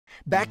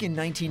Back in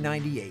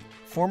 1998,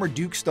 former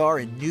Duke star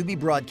and newbie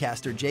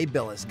broadcaster Jay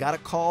Bilas got a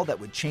call that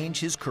would change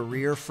his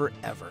career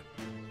forever.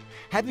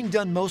 Having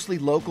done mostly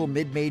local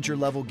mid-major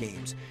level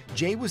games,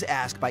 Jay was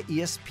asked by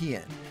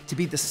ESPN to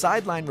be the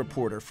sideline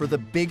reporter for the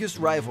biggest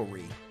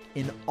rivalry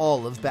in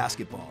all of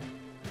basketball,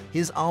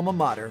 his alma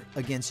mater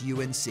against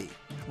UNC,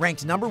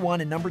 ranked number 1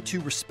 and number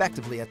 2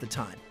 respectively at the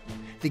time.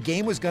 The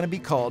game was going to be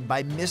called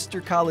by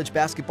Mr. College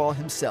Basketball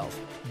himself,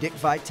 Dick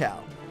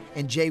Vitale,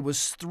 and Jay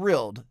was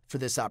thrilled for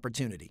this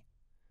opportunity.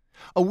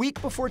 A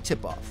week before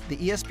tip-off, the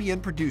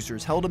ESPN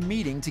producers held a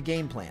meeting to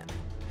game plan.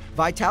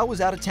 Vitale was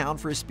out of town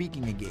for a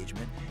speaking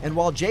engagement, and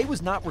while Jay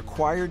was not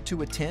required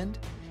to attend,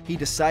 he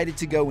decided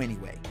to go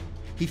anyway.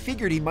 He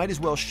figured he might as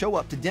well show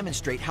up to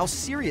demonstrate how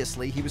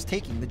seriously he was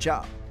taking the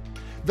job.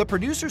 The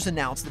producers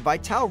announced that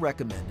Vitale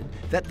recommended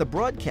that the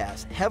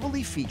broadcast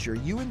heavily feature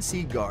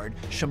UNC guard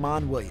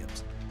Shammond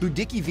Williams, who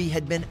Dickie V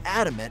had been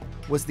adamant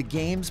was the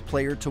game's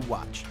player to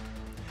watch.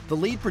 The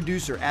lead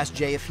producer asked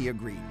Jay if he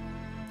agreed.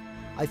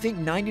 I think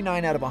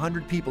 99 out of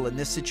 100 people in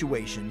this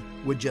situation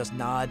would just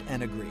nod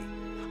and agree.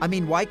 I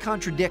mean, why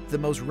contradict the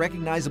most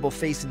recognizable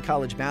face in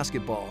college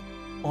basketball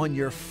on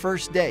your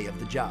first day of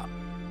the job?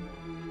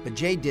 But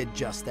Jay did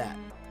just that.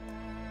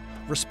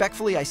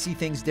 Respectfully, I see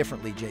things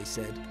differently, Jay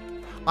said.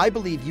 I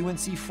believe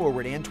UNC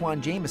forward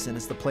Antawn Jamison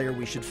is the player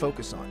we should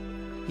focus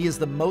on. He is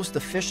the most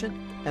efficient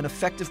and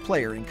effective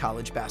player in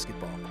college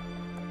basketball.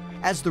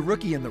 As the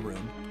rookie in the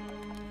room,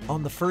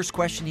 on the first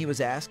question he was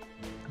asked,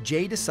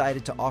 Jay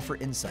decided to offer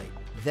insight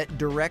that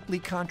directly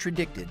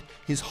contradicted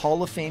his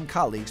Hall of Fame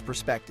colleague's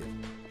perspective.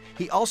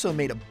 He also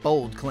made a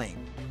bold claim.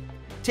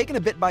 Taken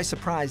a bit by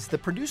surprise, the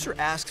producer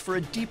asked for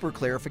a deeper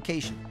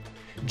clarification.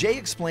 Jay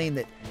explained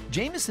that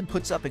Jamison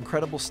puts up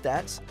incredible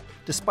stats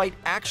despite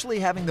actually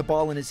having the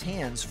ball in his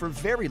hands for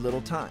very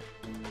little time.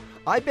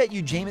 I bet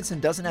you Jamison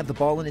doesn't have the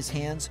ball in his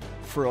hands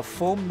for a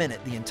full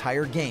minute the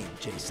entire game,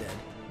 Jay said.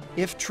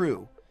 If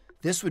true,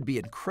 this would be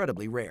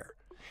incredibly rare.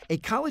 A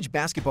college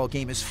basketball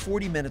game is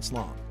 40 minutes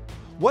long.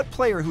 What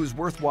player who is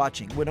worth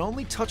watching would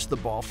only touch the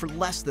ball for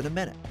less than a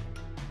minute?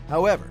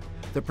 However,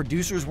 the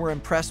producers were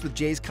impressed with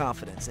Jay's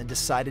confidence and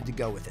decided to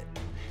go with it.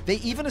 They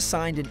even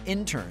assigned an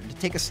intern to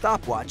take a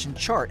stopwatch and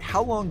chart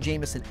how long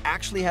Jamison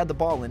actually had the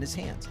ball in his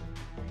hands.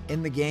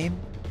 In the game,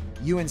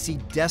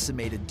 UNC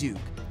decimated Duke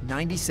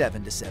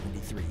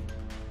 97-73.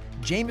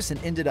 Jamison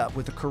ended up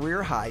with a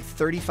career-high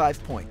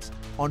 35 points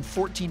on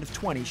 14 of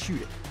 20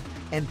 shooting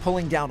and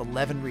pulling down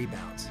 11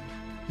 rebounds.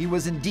 He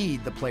was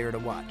indeed the player to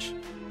watch.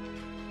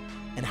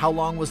 And how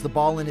long was the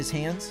ball in his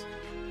hands?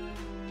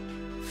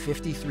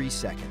 53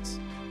 seconds.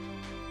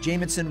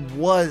 Jamison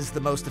was the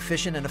most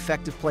efficient and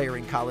effective player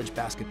in college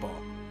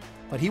basketball.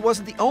 But he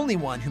wasn't the only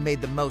one who made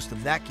the most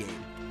of that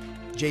game.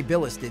 Jay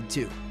Bilas did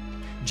too.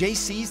 Jay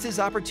seized his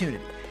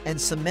opportunity and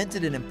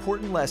cemented an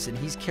important lesson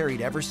he's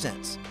carried ever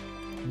since.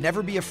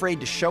 Never be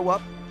afraid to show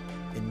up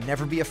and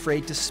never be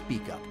afraid to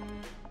speak up.